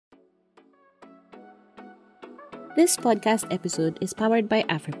This podcast episode is powered by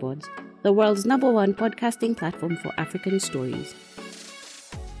AfriPods, the world's #1 podcasting platform for African stories.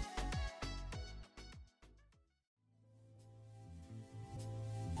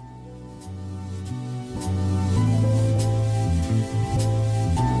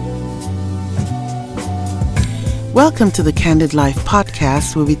 Welcome to the Candid Life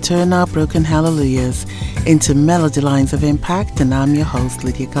podcast, where we turn our broken hallelujahs into melody lines of impact, and I'm your host,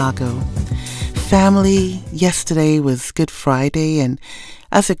 Lydia Gago. Family, yesterday was Good Friday, and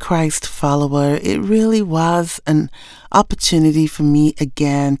as a Christ follower, it really was an opportunity for me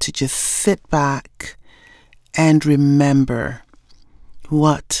again to just sit back and remember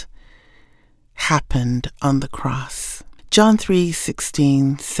what happened on the cross. John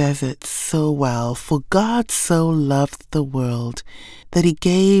 3:16 says it so well. For God so loved the world that he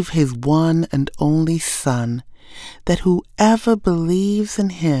gave his one and only Son, that whoever believes in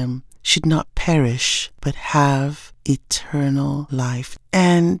him should not perish, but have eternal life.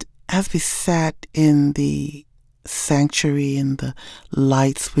 And as we sat in the sanctuary and the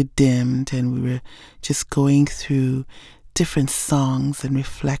lights were dimmed and we were just going through different songs and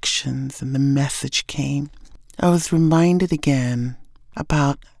reflections and the message came, I was reminded again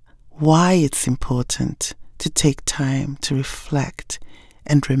about why it's important to take time to reflect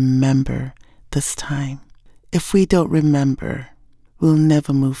and remember this time. If we don't remember, we'll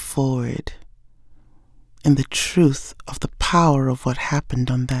never move forward in the truth of the power of what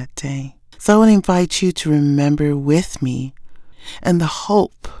happened on that day. So I want to invite you to remember with me and the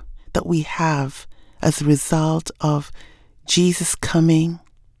hope that we have as a result of Jesus coming,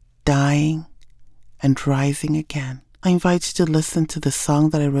 dying, and rising again. I invite you to listen to the song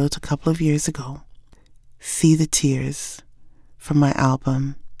that I wrote a couple of years ago, See the Tears, from my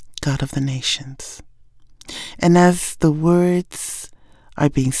album, God of the Nations. And as the words are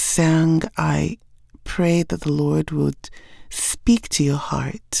being sung, I pray that the Lord would speak to your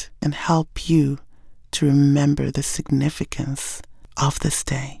heart and help you to remember the significance of this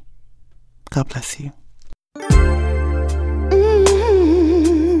day. God bless you.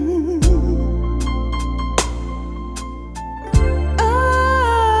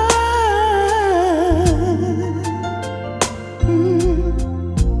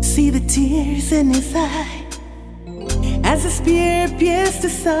 See the tears in his eye as the spear pierced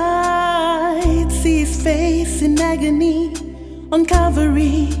his side. See his face in agony on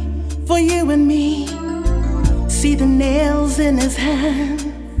Calvary for you and me. See the nails in his hand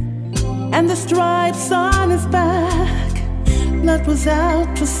and the stripes on his back. Blood was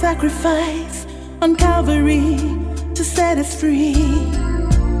out for sacrifice on Calvary to set us free.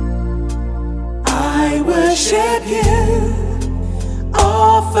 I worship you,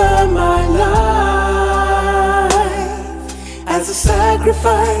 offer my life as a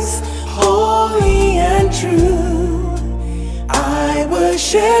sacrifice, holy and true. I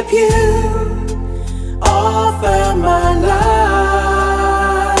worship you, offer my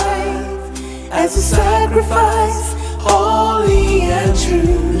life as a sacrifice, holy and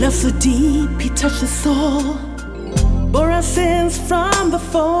true. Love so deep, he touched the soul, bore our sins from the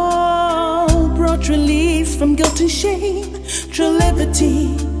fall, brought release from guilt and shame, true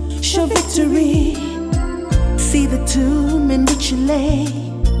liberty, sure victory. See the tomb in which you lay.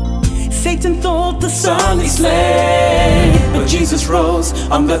 Satan thought the Son he slay, but Jesus rose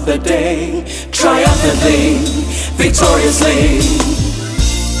on the third day, triumphantly, victoriously.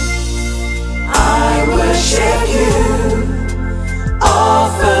 I worship you,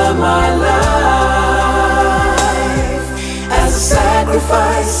 offer my life as a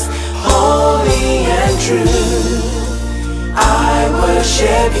sacrifice, holy and true. I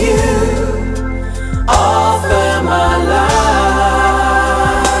worship you, offer my life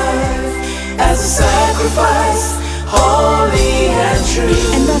as a sacrifice, holy and true.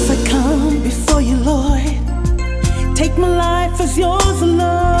 And as I come before you, Lord, take my life as yours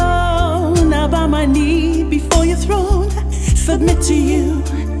alone. I bow my knee before your throne, submit to you,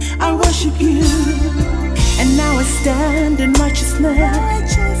 I worship you. And now I stand in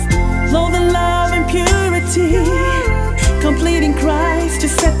righteousness, clothed in love and purity, complete in Christ to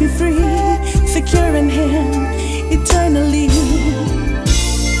set me free, secure in him eternally.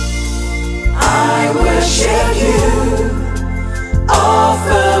 I worship you,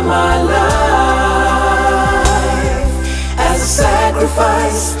 offer my life as a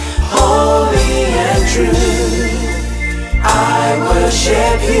sacrifice, holy and true. I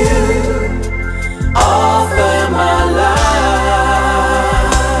worship you, offer my life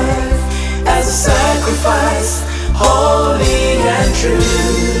as a sacrifice, holy and true.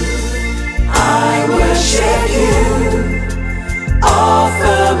 I worship you,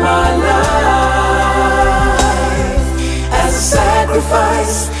 offer my life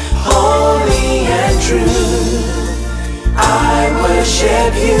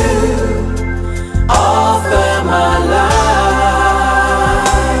worship you, offer my life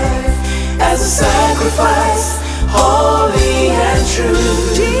as a sacrifice, holy and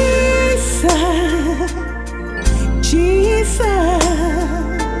true. Jesus,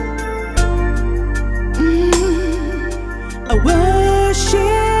 I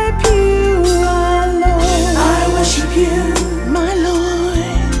worship you, our Lord. I worship you, my Lord.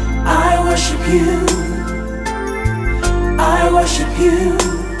 I worship you, I worship you,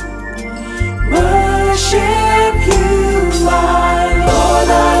 worship you, my Lord.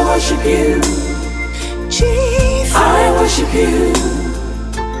 I worship you, Jesus, I worship you,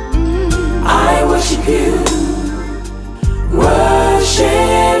 I worship you,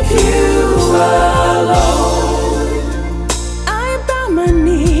 worship you alone. I bow my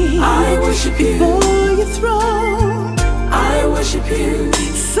knee, I worship you, before your throne. I worship you,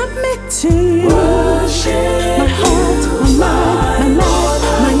 Submit to you, worship my heart, my mind, my life,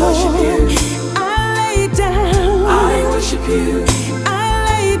 my worship Lord. you, I lay down, I worship you, I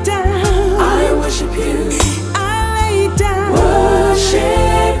lay down, I worship you, I lay down.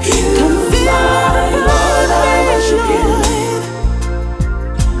 worship you, Come fill my Lord. I worship you, Lord,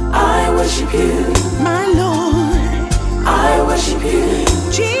 I worship you, my Lord. I worship you,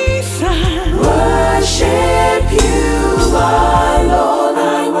 Jesus, worship you, my Lord.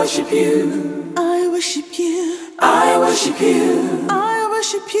 I worship you, I worship you, I worship you, I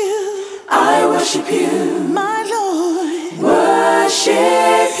worship you, I worship you, my Lord.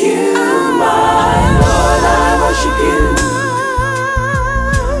 worship you, my Lord. I worship you,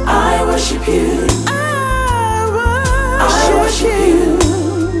 I worship you, I worship you,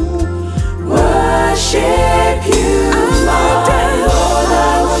 worship you, my Lord.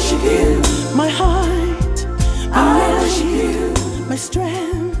 I worship you, my heart, I worship you, my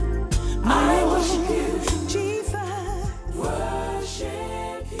strength, I worship you, Jesus.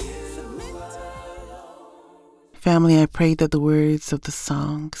 worship you. Family, I pray that the words of the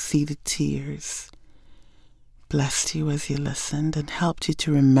song, See the Tears, blessed you as you listened and helped you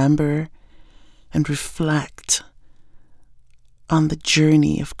to remember and reflect on the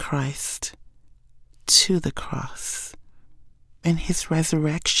journey of Christ to the cross and his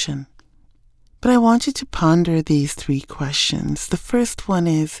resurrection. But I want you to ponder these three questions. The first one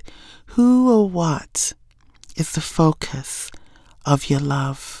is, who or what is the focus of your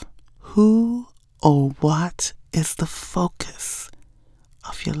love? Who or what is the focus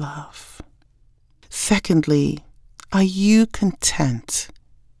of your love? Secondly, are you content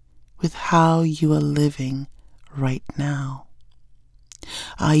with how you are living right now?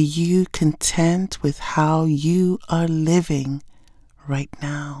 Are you content with how you are living right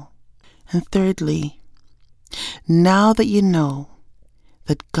now? And thirdly, now that you know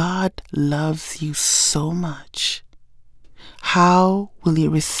that God loves you so much, how will you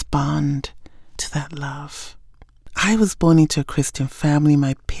respond to that love? I was born into a Christian family.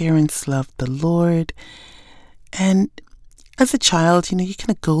 My parents loved the Lord. And as a child, you kind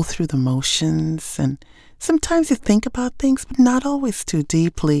of go through the motions, and sometimes you think about things, but not always too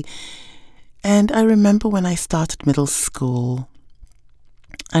deeply. And I remember when I started middle school,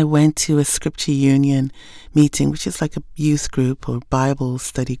 I went to a Scripture Union meeting, which is like a youth group or Bible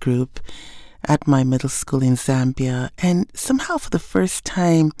study group at my middle school in Zambia. And somehow for the first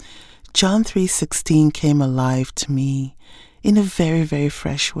time, John 3:16 came alive to me in a very, very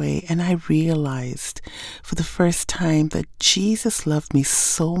fresh way. And I realized for the first time that Jesus loved me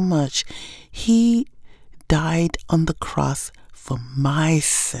so much. He died on the cross for my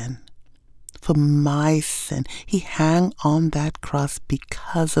sin. For my sin. He hung on that cross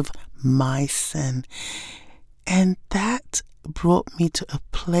because of my sin. And that brought me to a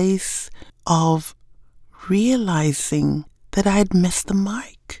place of realizing that I had missed the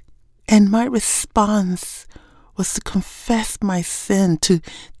mark. And my response was to confess my sin, to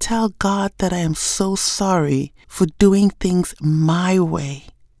tell God that I am so sorry for doing things my way,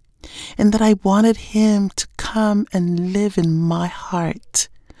 and that I wanted Him to come and live in my heart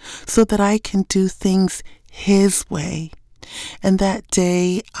so that I can do things His way. And that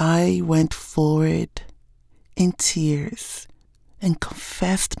day I went forward in tears and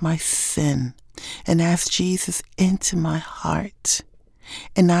confessed my sin and asked Jesus into my heart.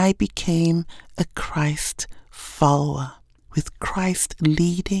 And I became a Christ follower, with Christ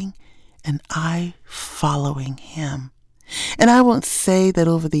leading and I following Him. And I won't say that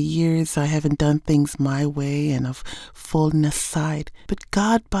over the years I haven't done things my way and I've fallen aside, but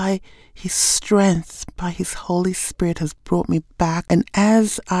God, by His strength, by His Holy Spirit, has brought me back. And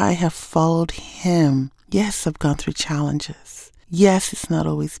as I have followed Him, yes, I've gone through challenges. Yes, it's not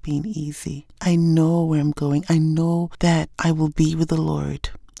always been easy. I know where I'm going. I know that I will be with the Lord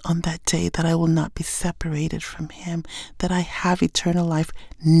on that day, that I will not be separated from Him, that I have eternal life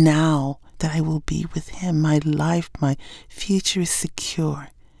now, that I will be with Him. My life, my future is secure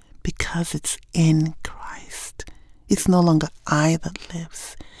because it's in Christ. It's no longer I that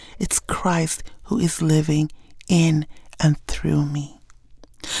lives. It's Christ who is living in and through me.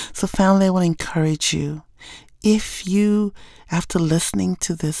 So family, I want to encourage you. If you, after listening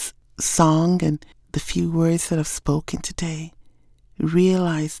to this song and the few words that I've spoken today,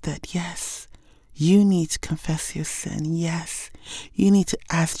 realize that yes, you need to confess your sin. Yes, you need to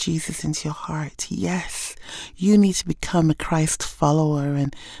ask Jesus into your heart. Yes, you need to become a Christ follower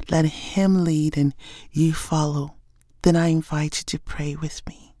and let Him lead and you follow. Then I invite you to pray with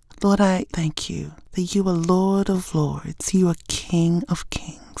me. Lord, I thank you that you are Lord of Lords. You are King of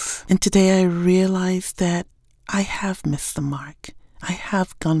Kings. And today I realize that I have missed the mark. I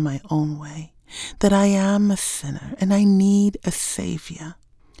have gone my own way. That I am a sinner and I need a Savior.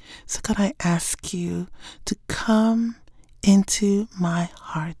 So God, I ask you to come into my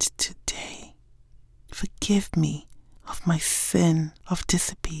heart today. Forgive me of my sin of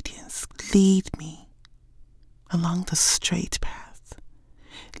disobedience. Lead me along the straight path.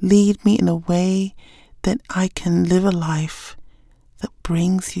 Lead me in a way that I can live a life that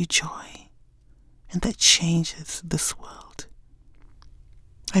brings you joy and that changes this world.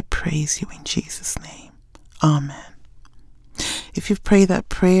 I praise you in Jesus' name. Amen. If you've prayed that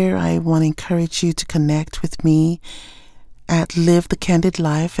prayer, I want to encourage you to connect with me at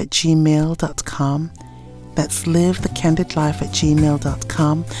livethecandidlife@gmail.com. That's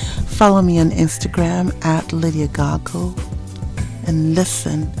livethecandidlife@gmail.com. Follow me on Instagram at Lydia Gago and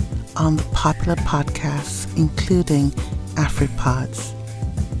listen on the popular podcasts, including AfriPods.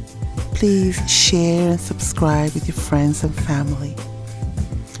 Please share and subscribe with your friends and family,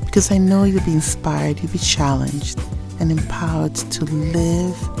 because I know you'll be inspired, you'll be challenged and empowered to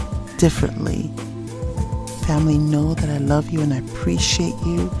live differently. Family, know that I love you and I appreciate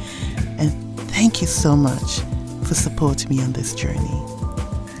you, and thank you so much for supporting me on this journey.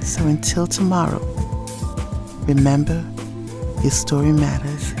 So until tomorrow, remember, your story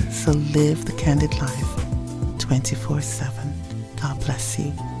matters, so live the candid life 24/7. God bless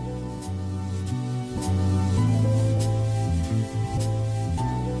you.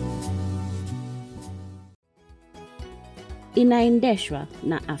 Inaendeshwa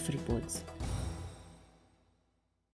na AfriPods.